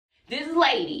this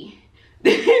lady,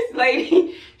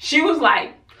 she was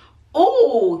like,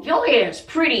 "Oh, your hair is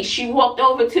pretty." She walked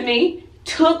over to me,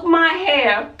 took my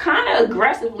hair kind of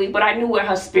aggressively, but I knew where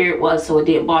her spirit was, so it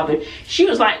didn't bother. She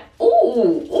was like,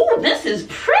 "Ooh, this is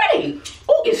pretty.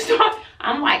 Oh, it's not."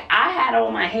 I'm like, I had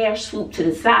all my hair swooped to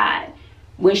the side.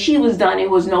 When she was done, it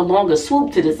was no longer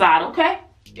swooped to the side, okay?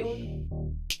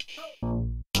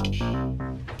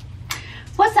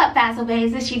 What's up, Bazzle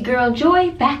Babes? It's your girl Joy,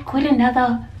 back with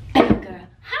another banger.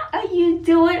 How are you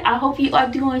doing? I hope you are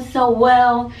doing so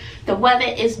well. The weather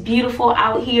is beautiful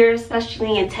out here,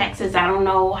 especially in Texas. I don't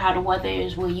know how the weather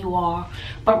is where you are,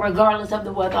 but regardless of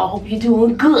the weather, I hope you're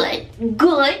doing good.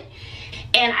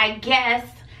 And I guess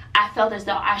I felt as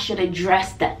though I should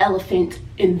address the elephant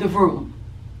in the room.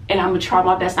 And I'm gonna try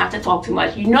my best not to talk too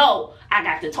much. You know, I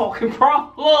got the talking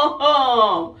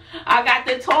problem. I got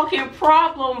the talking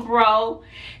problem, bro.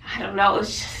 I don't know,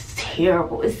 it's just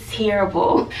terrible. It's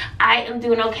terrible. I am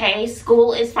doing okay.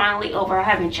 School is finally over. I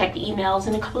haven't checked the emails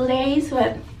in a couple of days,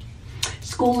 but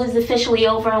school is officially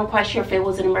over. I'm quite sure if it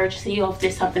was an emergency or if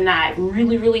there's something that I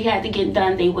really had to get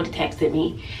done, they would have texted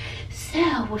me.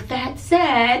 So with that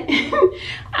said,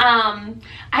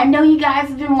 I know you guys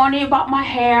have been wondering about my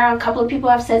hair. A couple of people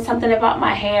have said something about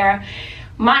my hair.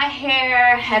 My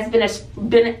hair has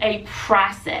been a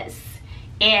process,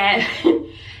 and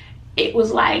it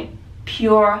was like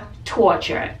pure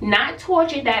torture. Not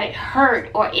torture that it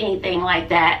hurt or anything like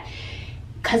that,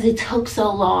 because it took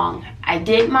so long. I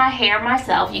did my hair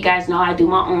myself. You guys know I do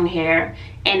my own hair,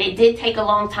 and it did take a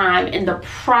long time, and the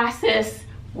process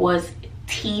was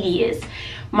tedious.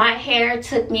 My hair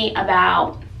took me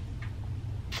about,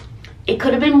 it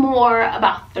could have been more,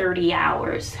 about 30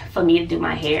 hours for me to do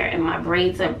my hair. And my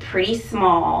braids are pretty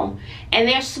small, and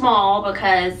they're small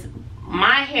because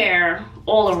my hair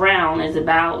all around is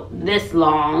about this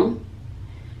long.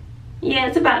 Yeah,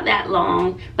 it's about that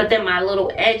long, but then my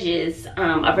little edges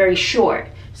are very short.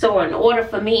 So in order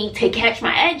for me to catch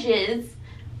my edges,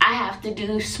 I have to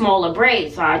do smaller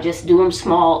braids. So I just do them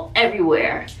small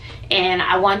everywhere. And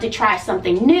I wanted to try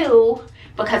something new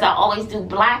because I always do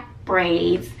black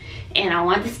braids, and I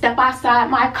wanted to step outside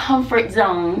my comfort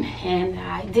zone, and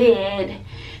I did.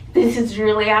 This is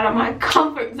really out of my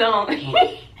comfort zone.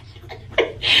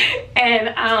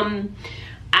 And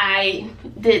I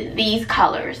did these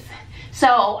colors.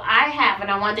 So I have, and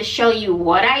I wanted to show you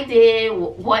what I did,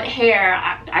 what hair.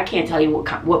 I can't tell you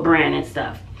what brand and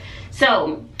stuff.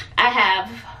 So I have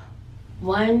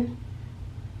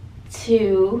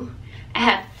I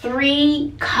have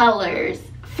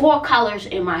 4 colors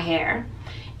in my hair.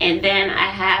 And then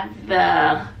I have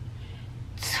the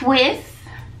twist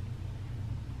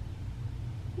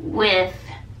with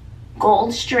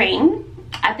gold string.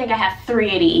 I think I have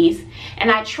 3 of these.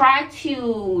 And I try to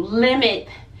limit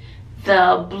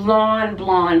the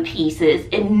blonde pieces.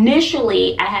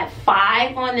 Initially, I had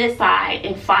 5 on this side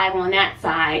and 5 on that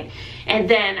side. And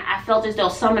then I felt as though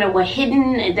some of them were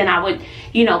hidden, and then I would,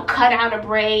 you know, cut out a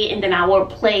braid, and then I would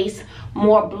place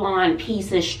more blonde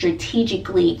pieces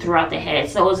strategically throughout the head.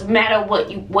 So it's a matter of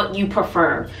what you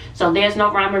prefer. So there's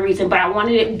no rhyme or reason, but I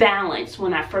wanted it balanced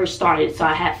when I first started. So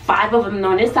I had 5 of them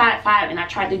on this side, 5, and I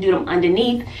tried to do them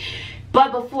underneath.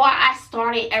 But before I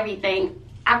started everything,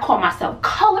 I call myself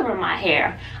coloring my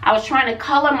hair. I was trying to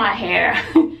color my hair.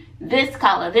 This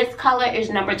color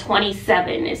is number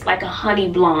 27. It's like a honey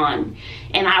blonde,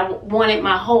 and I wanted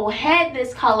my whole head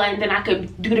this color, and then I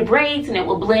could do the braids and it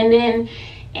would blend in,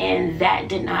 and that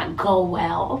did not go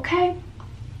well, okay?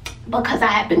 Because I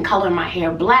had been coloring my hair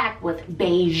black with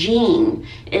beiging.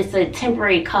 It's a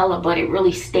temporary color, but it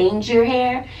really stains your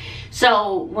hair.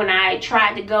 So when I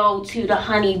tried to go to the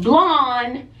honey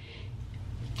blonde,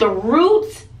 the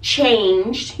roots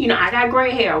changed. You know, I got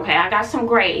gray hair, okay? I got some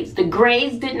grays. The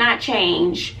grays did not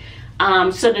change.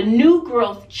 So the new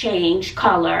growth changed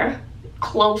color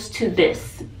close to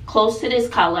this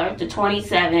color, the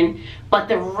 27, but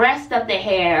the rest of the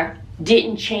hair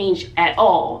didn't change at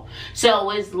all. So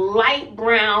it's light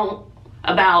brown,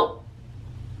 about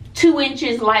 2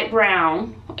 inches light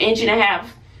brown, 1.5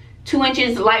 inches, 2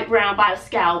 inches light brown by the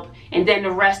scalp, and then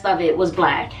the rest of it was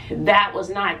black. That was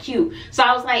not cute. So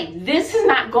I was like, this is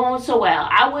not going so well.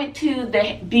 I went to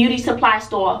the beauty supply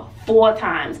store 4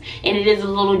 times, and it is a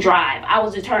little drive. I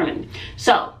was determined.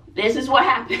 So this is what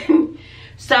happened.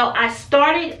 So I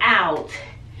started out,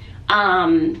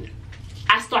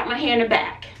 I start my hair in the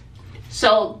back.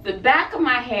 So the back of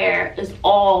my hair is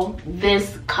all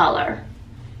this color.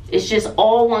 It's just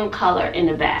all one color in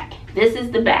the back. This is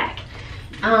the back.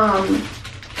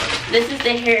 This is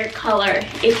the hair color.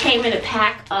 It came in a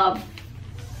pack of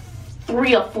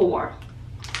 3 or 4.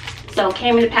 So it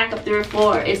came in a pack of 3 or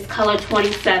 4. It's color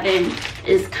 27.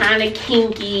 It's kind of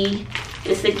kinky.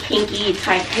 It's a kinky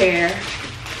type hair.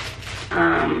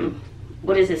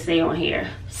 What does it say on here?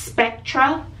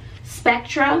 Spectra.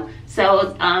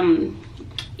 So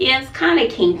yeah, it's kind of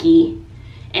kinky.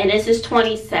 And this is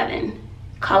 27.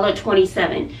 Color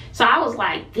 27. So I was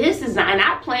like, this is not, and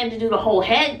I planned to do the whole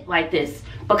head like this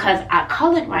because I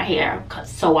colored my hair,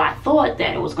 so I thought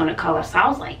that it was going to color. So I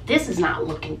was like, this is not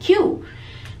looking cute.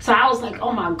 So I was like,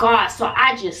 oh my god. So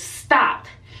I just stopped.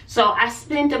 So I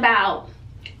spent about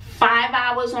 5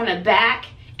 hours on the back,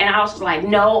 and I was like,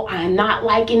 no, I'm not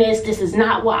liking this. This is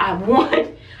not what I want.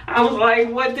 I was like,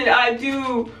 what did I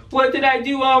do? What did I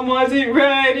do? I wasn't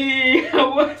ready. I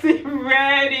wasn't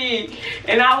ready.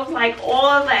 And I was like,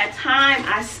 all that time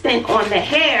I spent on the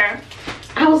hair,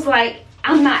 I was like,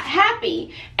 I'm not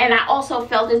happy. And I also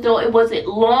felt as though it wasn't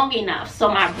long enough. So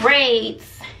my braids,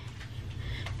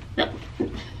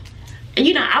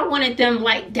 you know, I wanted them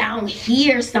like down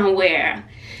here somewhere.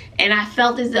 And I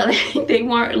felt as though they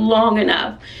weren't long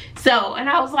enough. So, and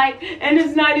I was like, and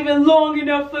it's not even long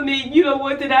enough for me. You know,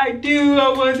 what did I do? I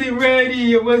wasn't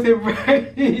ready. I wasn't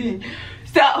ready.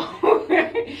 So,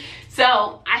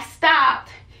 so I stopped,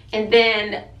 and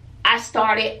then I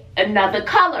started another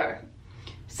color.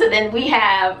 So then we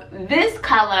have this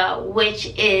color, which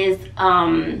is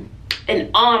an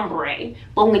ombre.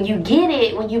 But when you get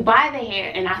it, when you buy the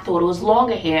hair, and I thought it was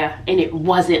longer hair, and it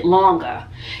wasn't longer.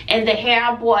 And the hair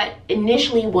I bought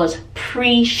initially was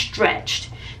pre-stretched.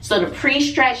 So the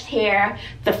pre-stretched hair,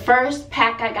 the first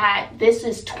pack I got, this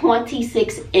is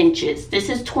 26 inches. This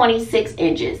is 26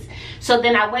 inches. So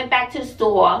then I went back to the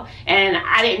store, and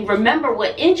I didn't remember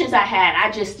what inches I had.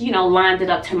 I just, you know, lined it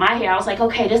up to my hair. I was like,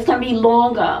 okay, this is gonna be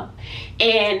longer.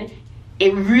 And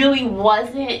it really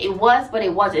wasn't. It was, but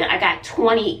it wasn't. I got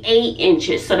 28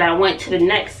 inches, so then I went to the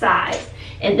next size.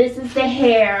 And this is the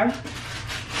hair.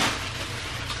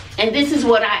 And this is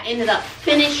what I ended up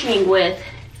finishing with.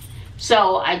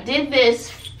 So I did this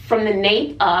from the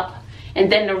nape up,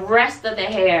 and then the rest of the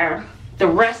hair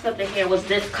was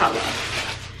this color.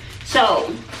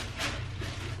 So,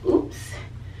 oops.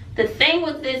 The thing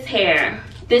with this hair,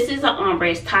 this is an ombre,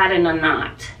 it's tied in a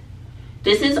knot.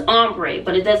 This is ombre,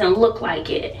 but it doesn't look like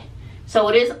it. So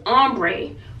it is ombre.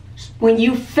 When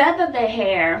you feather the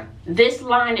hair, this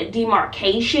line of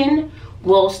demarcation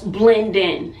will blend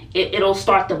in. It'll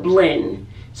start to blend.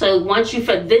 So once you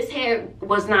feather, this hair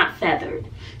was not feathered.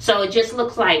 So it just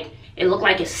looks like, it looked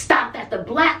like it stopped at the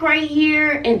black right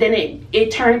here, and then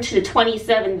it turned to the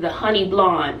 27, the honey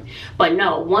blonde. But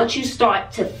no, once you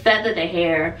start to feather the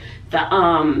hair,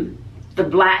 the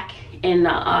black and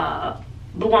the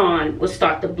blonde will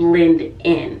start to blend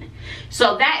in.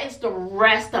 So that is the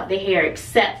rest of the hair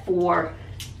except for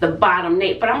the bottom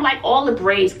nape. But I'm like, all the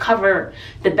braids cover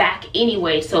the back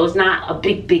anyway, so it's not a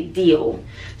big deal.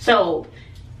 So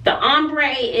the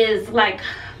ombre is like,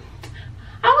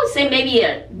 I would say maybe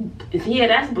yeah,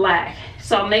 that's black.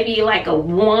 So maybe like a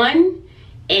 1,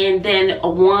 and then a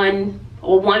 1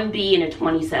 or 1B and a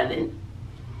 27.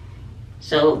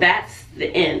 So that's the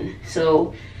end.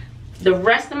 So the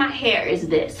rest of my hair is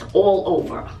this all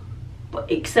over,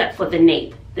 but except for the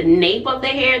nape. The nape of the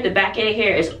hair, the back of the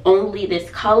hair is only this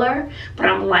color, but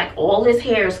I'm like, all this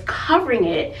hair is covering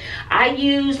it. I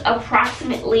used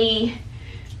approximately,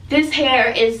 this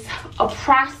hair is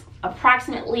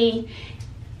approximately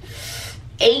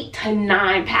 8 to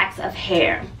 9 packs of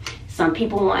hair. Some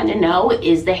people want to know,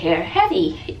 is the hair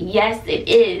heavy? Yes, it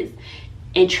is.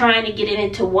 And trying to get it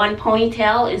into one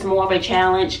ponytail is more of a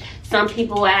challenge. Some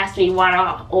people ask me why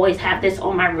I always have this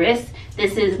on my wrist.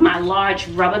 This is my large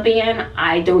rubber band.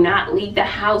 I do not leave the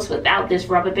house without this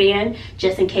rubber band,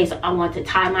 just in case I want to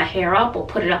tie my hair up or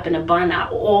put it up in a bun. I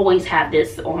always have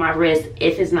this on my wrist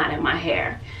if it's not in my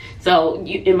hair. So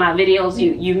in my videos,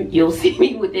 you'll see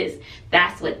me with this.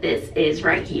 That's what this is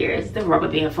right here. It's the rubber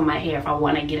band for my hair if I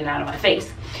want to get it out of my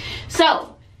face.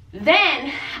 So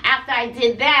then after I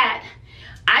did that,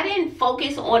 I didn't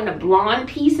focus on the blonde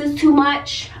pieces too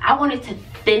much. I wanted to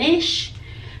finish,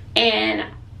 and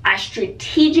I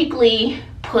strategically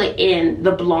put in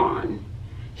the blonde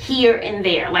here and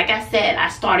there. Like I said, I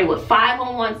started with 5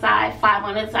 on one side, 5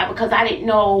 on the other side, because I didn't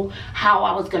know how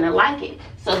I was gonna like it.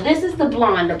 So this is the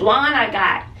blonde. The blonde I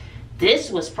got,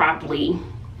 this was probably,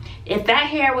 if that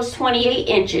hair was 28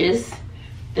 inches,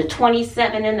 the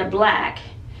 27 in the black,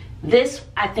 this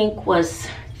I think was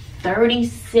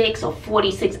 36 or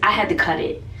 46. I had to cut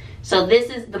it. So this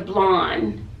is the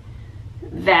blonde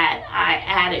that I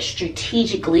added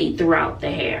strategically throughout the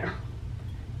hair.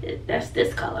 That's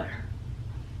this color.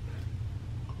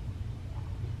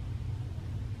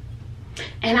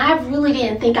 and I really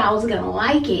didn't think I was gonna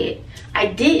like it. I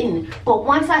didn't, but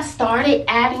once I started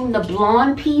adding the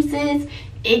blonde pieces,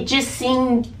 it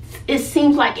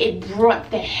seems like it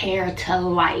brought the hair to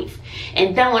life.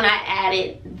 And then when I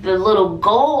added the little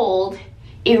gold,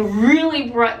 it really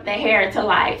brought the hair to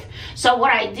life. So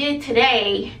what I did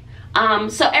today,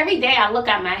 so every day I look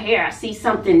at my hair, I see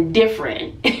something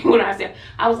different. When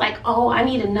I was like, oh, I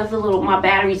need another little, my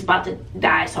battery's about to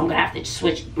die, so I'm gonna have to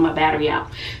switch my battery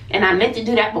out. And I meant to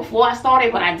do that before I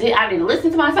started, but I didn't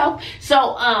listen to myself.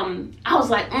 So I was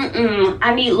like,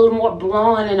 I need a little more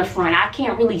blonde in the front. I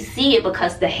can't really see it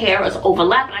because the hair is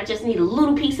overlapping. I just need a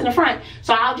little piece in the front.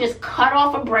 So I'll just cut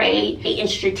off a braid and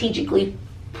strategically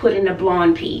put in a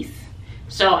blonde piece.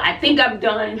 So I think I'm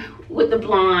done with the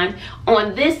blonde.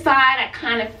 On this side, I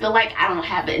kind of feel like I don't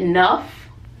have enough.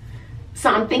 So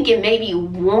I'm thinking maybe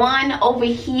one over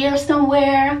here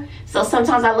somewhere. So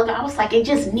sometimes I was like, it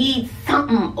just needs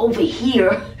something over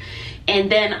here. And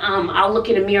then I'll look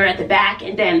in the mirror at the back.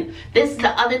 And then this is the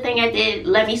other thing I did.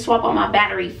 Let me swap on my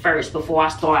battery first before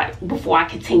I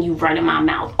continue running my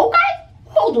mouth. Okay,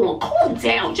 hold on, calm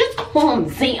down, just calm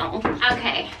down.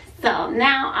 Okay. So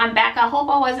now I'm back. I hope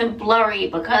I wasn't blurry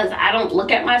because I don't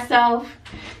look at myself.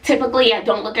 Typically, I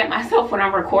don't look at myself when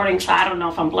I'm recording, so I don't know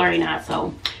if I'm blurry or not.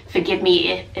 So forgive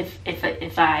me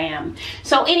if I am.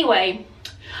 So anyway,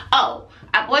 oh,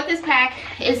 I bought this pack.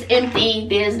 It's empty.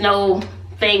 There's no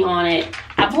thing on it.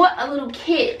 I bought a little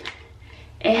kit.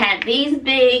 It had these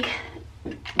big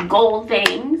gold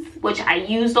things, which I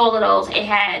used all of those. It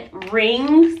had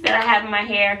rings that I have in my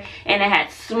hair, and it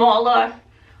had smaller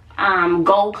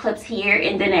gold clips here,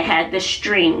 and then it had the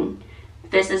string.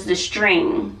 This is the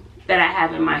string that I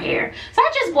have in my hair. So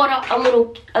I just bought a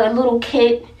little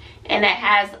kit, and it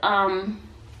has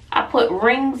I put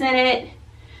rings in it.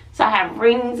 So I have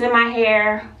rings in my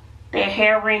hair. They're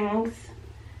hair rings.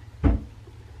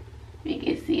 You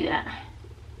can see that.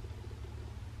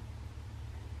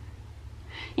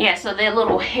 Yeah, so they're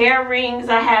little hair rings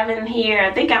I have in here.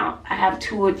 I think I have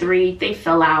 2 or 3. They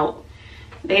fell out.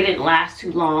 They didn't last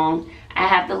too long. I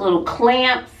have the little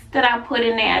clamps that I put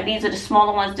in there. These are the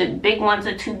smaller ones. The big ones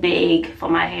are too big for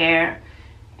my hair.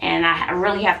 And I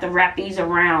really have to wrap these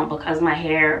around because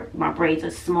my braids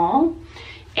are small.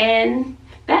 And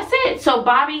that's it. So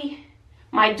Bobby,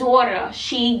 my daughter,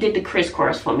 she did the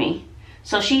crisscross for me.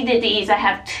 So she did these. I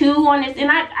have 2 on this, and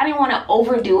I didn't want to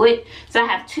overdo it. So I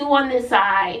have 2 on this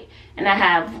side, and I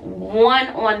have 1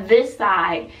 on this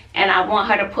side, and I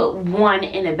want her to put 1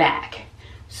 in the back.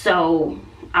 So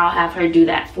I'll have her do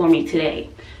that for me today.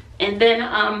 And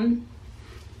then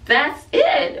that's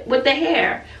it with the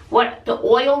hair. The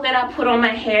oil that I put on my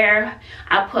hair,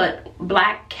 I put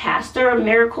black castor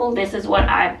miracle. This is what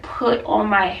I put on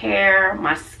my hair,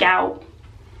 my scalp.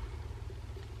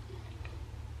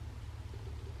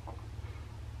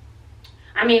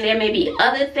 I mean, there may be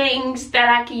other things that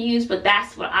I can use, but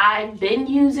that's what I've been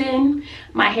using.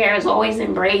 My hair is always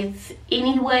in braids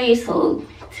anyway, so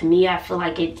to me, I feel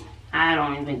like I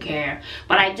don't even care.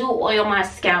 But I do oil my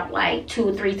scalp like 2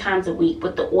 or 3 times a week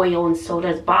with the oil, and so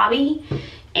does Bobby.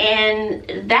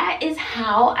 And that is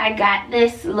how I got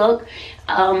this look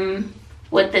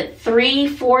with the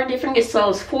 4 different, so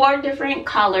it's 4 different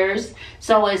colors.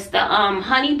 So it's the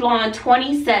honey blonde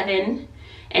 27,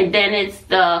 and then it's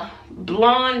the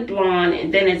blonde,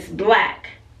 and then it's black,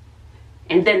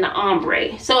 and then the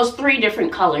ombre. So it's 3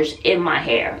 different colors in my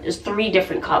hair. There's 3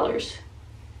 different colors,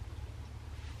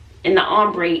 and the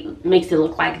ombre makes it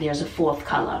look like there's a 4th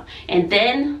color. And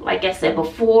then, like I said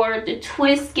before, the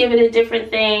twists give it a different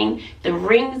thing, the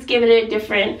rings give it a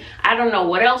different, I don't know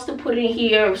what else to put in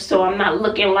here, so I'm not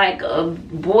looking like a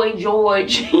boy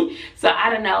George. So I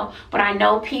don't know, but I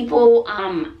know people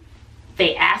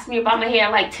they asked me about my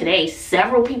hair. Like today,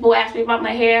 several people asked me about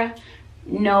my hair.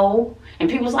 No. And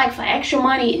people's like, for extra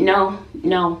money? No.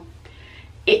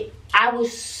 I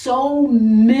was so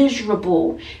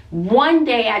miserable. One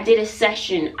day I did a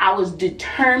session. I was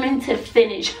determined to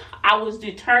finish. I was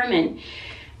determined.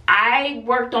 I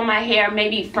worked on my hair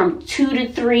maybe from 2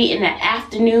 to 3 in the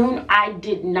afternoon. I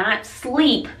did not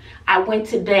sleep. I went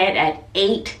to bed at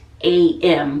 8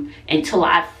 a.m. until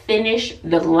I finished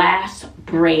the last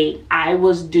braid. I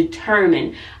was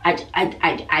determined.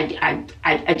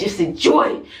 I just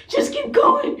enjoyed. Just keep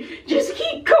going. Just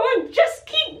keep going. Just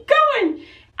keep going.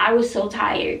 I was so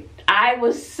tired. I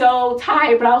was so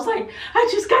tired, but I was like, I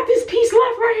just got this piece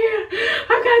left right here.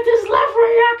 I got this left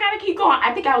right here. I gotta keep going.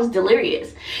 I think I was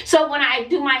delirious. So when I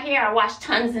do my hair, I watch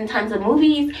tons and tons of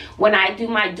movies. When I do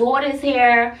my daughter's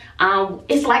hair,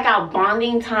 it's like our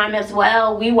bonding time as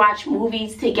well. We watch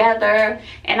movies together,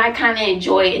 and I kind of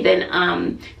enjoy it.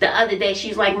 Then the other day,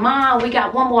 she's like, Mom, we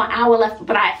got 1 more hour left.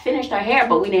 But I finished her hair,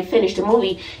 but we didn't finish the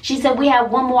movie. She said, we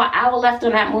have 1 more hour left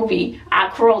on that movie. I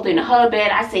curled in her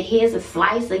bed. I said, here's a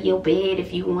slice of your bed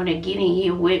if you want to get in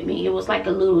here with me. It was like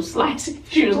a little slice.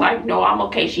 She was like, no, I'm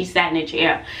okay. She sat in a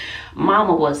chair.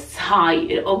 Mama was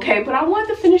tired, okay, but I wanted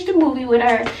to finish the movie with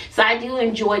her. So I do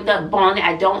enjoy the bonding.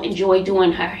 I don't enjoy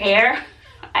doing her hair.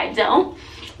 I don't.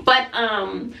 But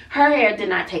her hair did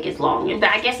not take as long. And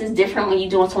I guess it's different when you're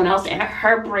doing someone else. And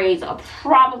her braids are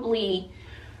probably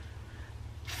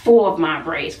 4 or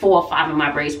 5 of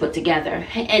my braids put together.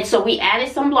 And so we added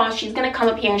some blonde. She's gonna come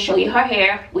up here and show you her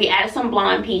hair. We added some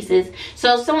blonde pieces.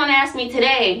 So someone asked me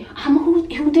today,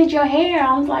 who did your hair?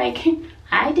 I was like,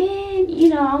 I did. You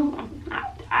know,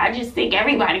 I just think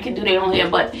everybody can do their own hair.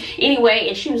 But anyway,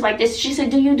 and she was like this. She said,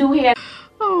 do you do hair?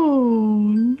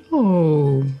 Oh,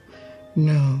 no.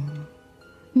 No.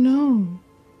 No.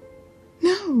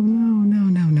 No, no, no,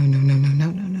 no, no, no, no, no,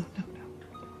 no, no, no, no.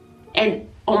 And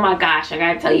oh my gosh, I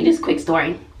gotta tell you this quick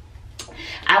story.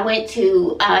 I went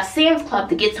to Sam's Club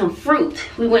to get some fruit.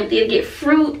 We went there to get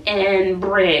fruit and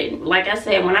bread. Like I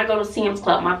said, when I go to Sam's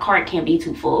Club, my cart can't be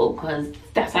too full because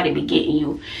that's how they be getting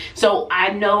you. So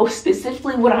I know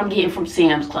specifically what I'm getting from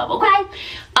Sam's Club, okay?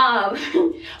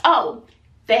 Oh,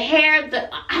 the hair,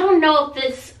 I don't know if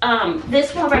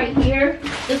this one right here,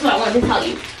 this is what I wanted to tell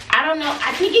you. I don't know,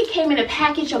 I think it came in a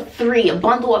package of 3, a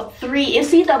bundle of 3.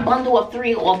 It's either a bundle of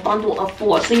 3 or a bundle of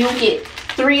 4. So you'll get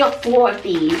 3 or 4 of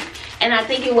these. And I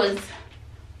think it was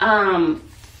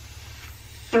 $3.99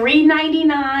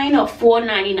 or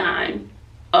 $4.99.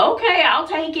 Okay, I'll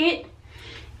take it.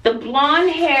 The blonde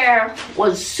hair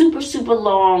was super, super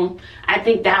long. I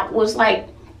think that was like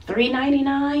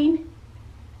 $3.99.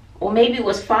 Or maybe it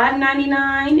was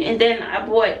 $5.99. And then I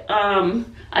bought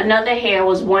another hair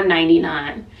was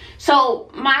 $1.99. So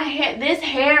my hair, this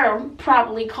hair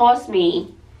probably cost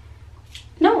me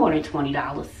no more than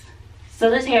 $20. So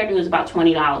this hairdo is about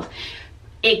 $20.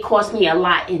 It cost me a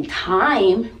lot in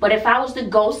time, but if I was to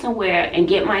go somewhere and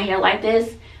get my hair like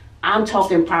this, I'm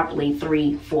talking probably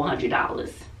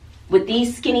 $300-400. With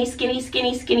these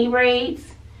skinny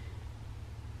braids,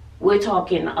 we're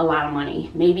talking a lot of money,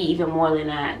 maybe even more than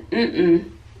that.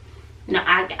 No,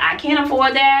 I can't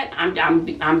afford that.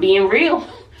 I'm being real.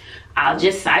 I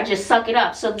just suck it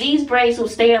up. So these braids will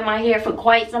stay in my hair for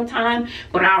quite some time,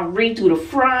 but I'll redo the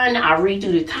front, I'll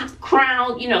redo the top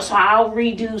crown, you know, so I'll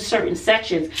redo certain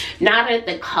sections. Now that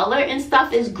the color and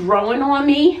stuff is growing on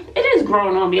me, it is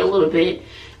growing on me a little bit,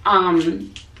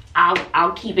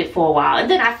 I'll keep it for a while. And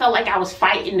then I felt like I was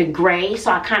fighting the gray, so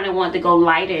I kind of wanted to go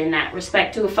lighter in that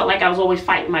respect too. It felt like I was always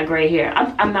fighting my gray hair.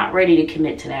 I'm not ready to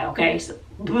commit to that, okay? So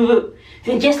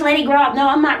then just let it grow up. No,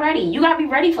 I'm not ready. You gotta be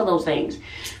ready for those things.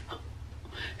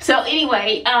 So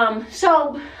anyway,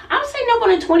 so I would say no more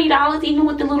than $20, even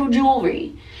with the little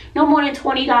jewelry. No more than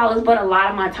 $20, but a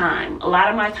lot of my time. A lot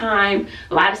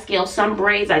of skill. Some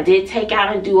braids I did take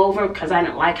out and do over because I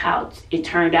didn't like how it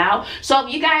turned out. So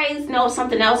if you guys know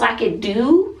something else I could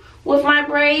do with my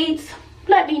braids,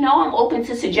 let me know. I'm open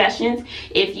to suggestions.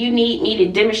 If you need me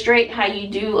to demonstrate how you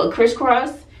do a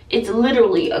crisscross, it's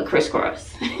literally a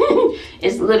crisscross.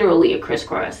 It's literally a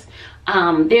crisscross.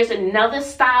 There's another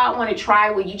style I want to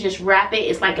try where you just wrap it.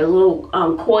 It's like a little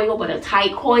coil, but a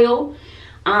tight coil.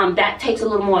 That takes a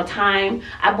little more time.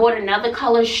 I bought another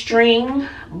color string,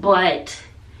 but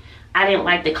I didn't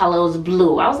like the color. It was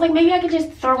blue. I was like, maybe I could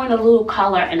just throw in a little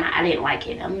color, and I didn't like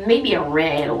it. Maybe a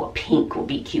red or a pink would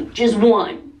be cute. Just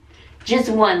one.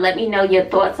 Let me know your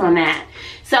thoughts on that.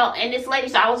 So, and this lady,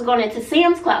 so I was going into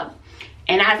Sam's Club,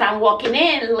 and as I'm walking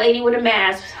in, the lady with a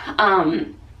mask,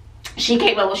 she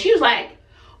came over. She was like,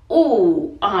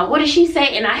 "Ooh, what did she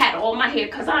say?" And I had all my hair,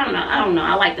 because I don't know.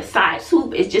 I like the side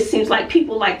swoop. It just seems like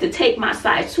people like to take my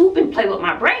side swoop and play with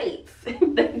my braids.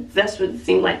 That's what it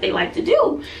seems like they like to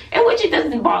do. And which it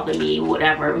doesn't bother me,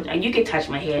 whatever. You can touch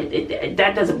my hair.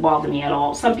 That doesn't bother me at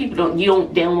all. Some people they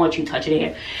don't want you touching their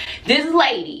hair. This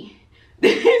lady,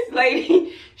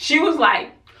 she was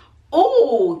like,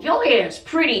 "Ooh, your hair is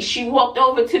pretty." She walked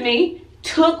over to me,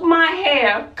 took my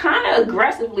hair kind of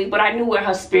aggressively, but I knew where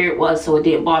her spirit was, so it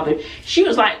didn't bother. She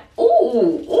was like,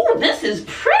 ooh, this is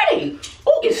pretty.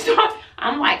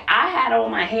 I'm like, I had all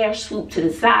my hair swooped to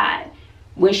the side.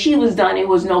 When she was done, it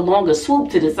was no longer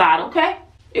swooped to the side, okay?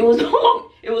 It was no longer,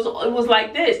 It was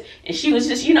like this. And she was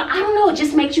just, you know, I don't know, it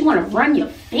just makes you want to run your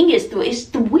fingers through it. It's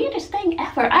the weirdest thing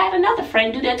ever. I had another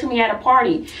friend do that to me at a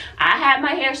party. I had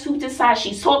my hair swooped aside.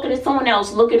 She's talking to someone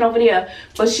else looking over there,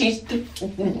 but she's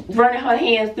running her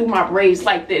hands through my braids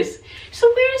like this. It's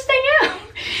the weirdest thing ever.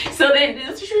 So then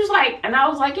she was like, and I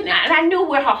was like, and I knew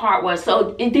where her heart was,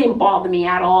 so it didn't bother me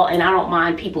at all. And I don't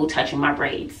mind people touching my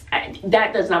braids.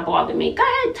 That does not bother me. Go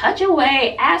ahead, touch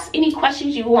away, ask any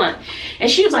questions you want.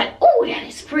 And she was like, oh, that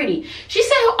is pretty. She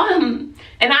said,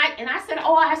 and I said,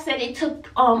 oh, I said it took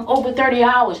over 30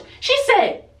 hours. She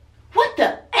said, what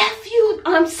the F you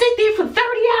sit there for 30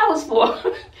 hours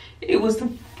for? It was the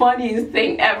funniest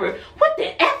thing ever. What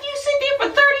the F you sit there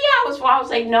for 30 hours for? I was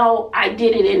like, no, I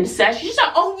did it in the session. She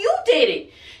said, oh, you did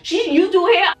it. You do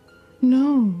hair?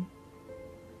 No.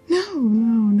 No,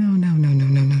 no, no, no, no, no,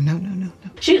 no, no, no, no, no.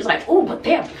 She was like, oh, but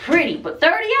they're pretty. But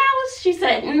 30 hours? She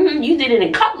said, you did it in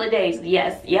a couple of days.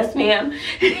 Yes, ma'am.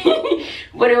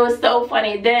 But it was so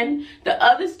funny. Then the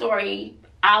other story,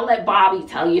 I'll let Bobby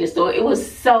tell you the story. It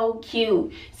was so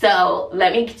cute. So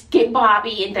let me get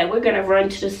Bobby, and then we're gonna run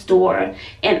to the store.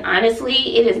 And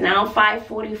honestly, it is now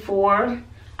 5:44.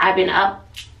 I've been up.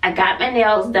 I got my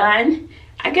nails done.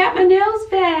 I got my nails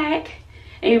back.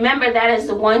 And remember, that is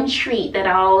the one treat that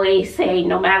I always say,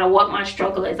 no matter what my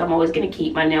struggle is, I'm always gonna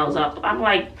keep my nails up. I'm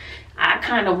like, I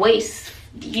kind of waste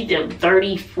either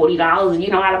 $30, $40,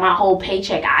 you know, out of my whole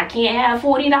paycheck. I can't have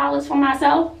 $40 for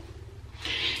myself.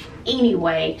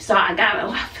 Anyway, so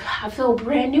I feel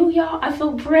brand new, y'all. I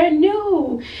feel brand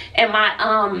new. And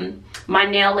my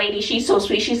nail lady, she's so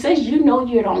sweet. She says, you know,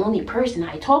 you're the only person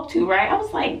I talk to, right? I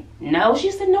was like, no.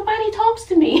 She said, nobody talks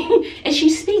to me. And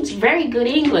she speaks very good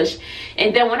English.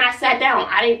 And then when I sat down,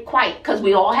 I didn't quite, because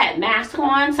we all had masks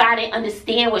on, so I didn't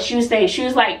understand what she was saying. She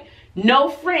was like, no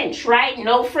French, right?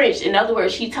 No French. In other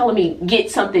words, she telling me get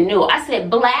something new. I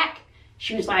said black.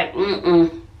 She was like,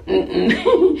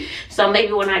 So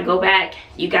maybe when I go back,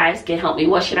 you guys can help me.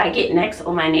 What should I get next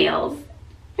on my nails?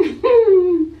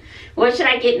 What should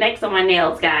I get next on my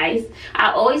nails, guys?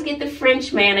 I always get the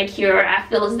French manicure. I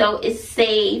feel as though it's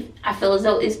safe. I feel as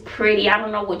though it's pretty. I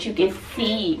don't know what you can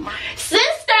see.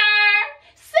 Sister!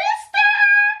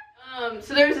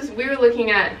 So there was this, we were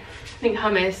looking at, I think,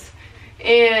 hummus,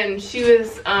 and she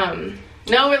was,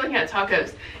 no, we're looking at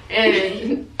tacos,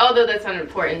 and although that's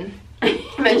unimportant.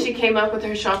 And then she came up with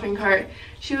her shopping cart.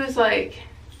 She was like,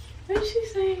 what did she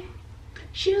say?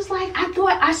 She was like, I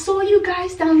thought I saw you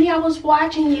guys down there. I was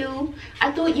watching you.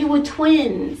 I thought you were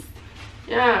twins.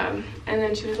 Yeah. And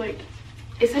then she was like,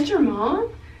 is that your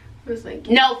mom? I was like,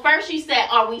 no. First she said,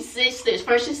 are we sisters?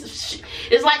 First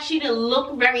it's like she didn't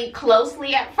look very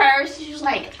closely at first. She was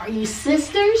like, are you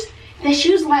sisters? Then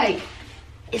she was like,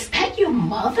 is that your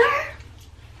mother?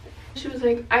 She was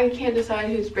like, I can't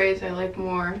decide whose braids I like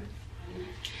more.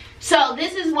 So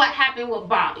this is what happened with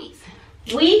Bobby's.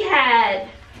 We had,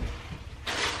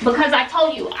 because I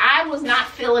told you, I was not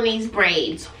feeling these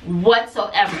braids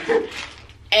whatsoever.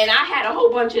 And I had a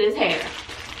whole bunch of this hair.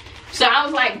 So I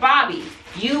was like, Bobby,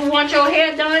 you want your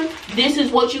hair done? This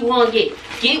is what you want to get.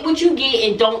 Get what you get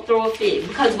and don't throw a fit.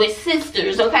 Because we're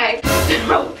sisters, okay?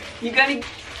 So you gotta,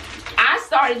 I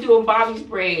started doing Bobby's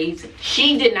braids.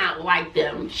 She did not like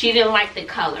them. She didn't like the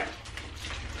color.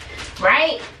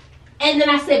 Right? And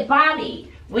then I said,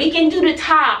 Bobby, we can do the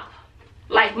top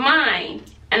like mine.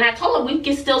 And I told her we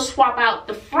can still swap out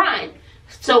the front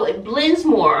so it blends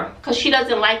more, because she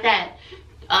doesn't like that,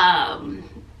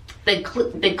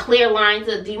 the clear lines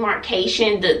of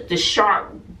demarcation, the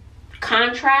sharp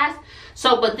contrast.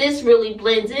 So, but this really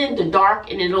blends in the dark,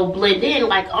 and it'll blend in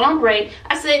like ombre.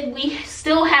 I said, we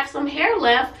still have some hair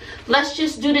left. Let's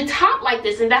just do the top like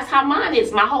this. And that's how mine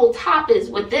is. My whole top is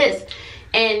with this.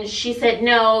 And she said,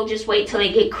 no, just wait till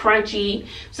they get crunchy.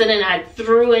 So then I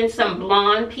threw in some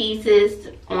blonde pieces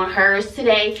on hers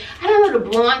today. I don't know, the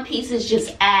blonde pieces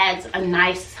just adds a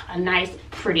nice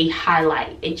pretty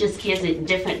highlight. It just gives it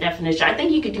different definition. I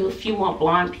think you could do a few more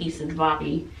blonde pieces,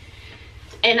 Bobby.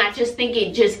 And I just think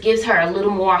it just gives her a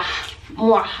little more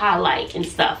highlight and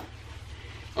stuff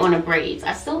on the braids.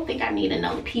 I still think I need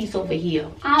another piece over here.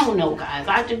 I don't know, guys.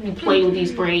 I just be playing with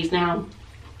these braids now.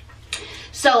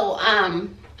 So,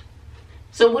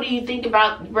 so what do you think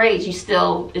about the braids?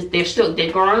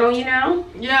 They're growing on you now?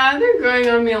 Yeah, they're growing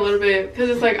on me a little bit,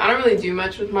 because it's like I don't really do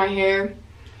much with my hair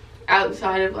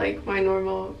outside of like my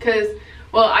normal, because,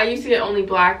 well, I used to get only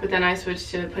black, but then I switched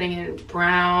to putting in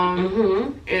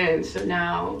brown, and so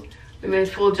now I'm in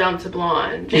full jump to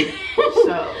blonde.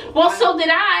 So well, so did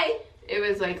I. It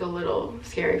was like a little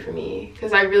scary for me,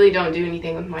 because I really don't do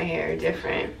anything with my hair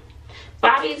different.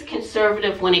 Bobby's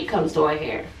conservative when it comes to her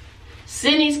hair.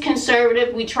 Sydney's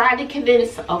conservative. We tried to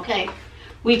convince,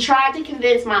 we tried to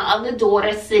convince my other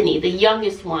daughter, Sydney, the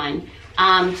youngest one,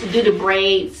 to do the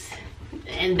braids.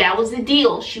 And that was the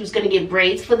deal. She was going to get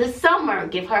braids for the summer,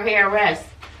 give her hair a rest.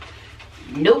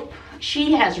 Nope.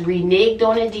 She has reneged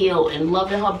on a deal and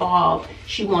loving her bob.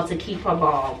 She wants to keep her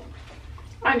bob.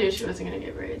 I knew she wasn't going to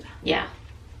get braids. Yeah.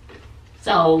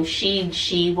 So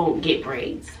she won't get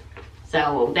braids.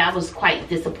 So that was quite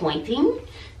disappointing.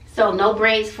 So no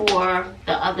braids for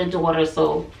the other daughter.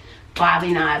 So Bobby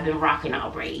and I have been rocking our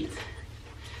braids.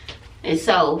 And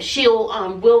so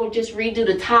we'll just redo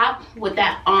the top with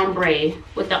that ombre,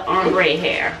 with the ombre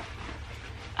hair.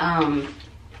 In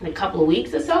a couple of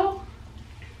weeks or so.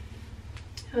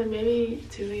 Maybe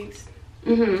 2 weeks.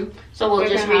 So we'll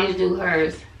just redo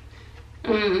hers.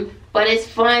 But it's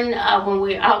fun when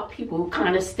we're out. People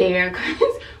kind of stare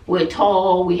because we're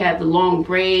tall. We have the long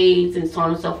braids and so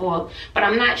on and so forth. But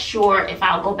I'm not sure if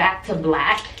I'll go back to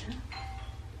black.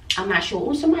 I'm not sure.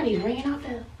 Oh, somebody's ringing out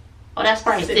there. Oh, that's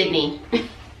probably Sydney.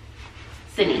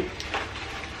 Sydney.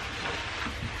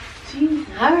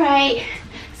 All right.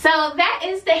 So that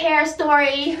is the hair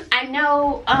story. I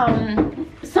know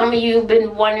some of you have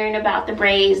been wondering about the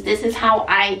braids. This is how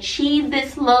I achieved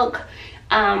this look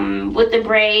with the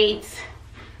braids,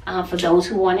 for those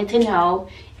who wanted to know,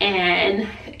 and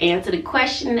answer the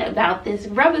question about this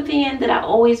rubber band that I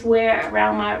always wear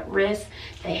around my wrist,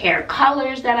 the hair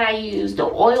colors that I use, the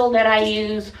oil that I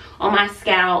use on my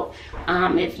scalp.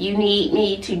 If you need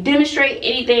me to demonstrate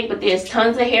anything, but there's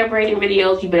tons of hair braiding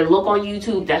videos, you better look on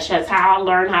YouTube. That's just how I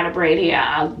learned how to braid hair.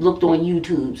 I looked on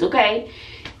YouTube's, okay?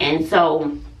 And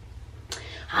so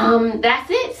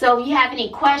that's it. So if you have any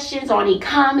questions or any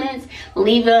comments,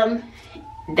 leave them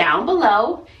down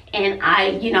below. And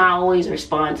I always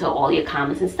respond to all your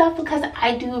comments and stuff because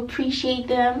I do appreciate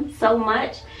them so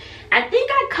much. I think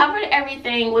I covered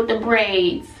everything with the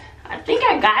braids. I think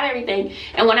I got everything.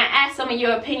 And when I asked some of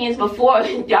your opinions before,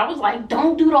 y'all was like,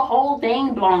 don't do the whole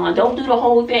thing blonde. Don't do the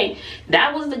whole thing.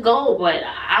 That was the goal, but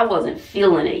I wasn't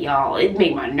feeling it, y'all. It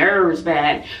made my nerves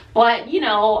bad. But,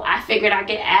 I figured I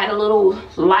could add a little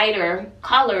lighter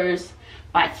colors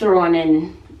by throwing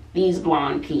in these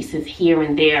blonde pieces here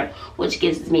and there, which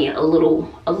gives me a little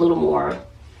more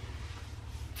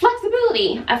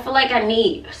flexibility. I feel like I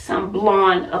need some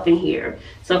blonde up in here.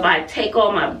 So if I take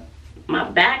all my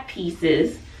back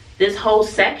pieces, this whole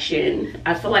section,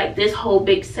 I feel like this whole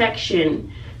big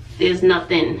section, there's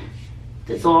nothing,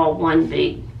 it's all one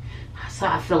big, so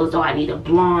I feel as though I need a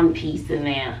blonde piece in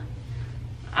there.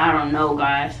 I don't know,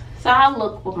 guys. So I'll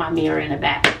look with my mirror in the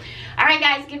back. Alright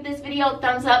guys, give this video a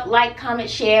thumbs up, like, comment,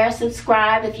 share,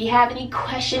 subscribe. If you have any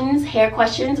questions, hair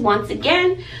questions, once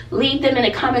again, leave them in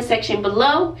the comment section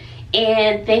below.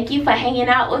 And thank you for hanging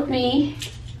out with me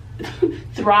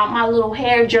throughout my little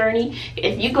hair journey.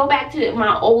 If you go back to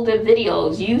my older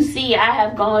videos, you see I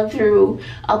have gone through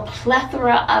a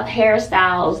plethora of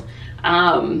hairstyles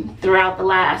throughout the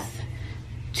last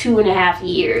 2.5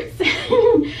 years.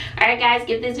 Alright guys,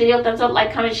 give this video a thumbs up,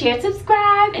 like, comment, share,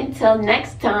 subscribe. Until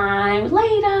next time,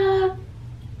 later.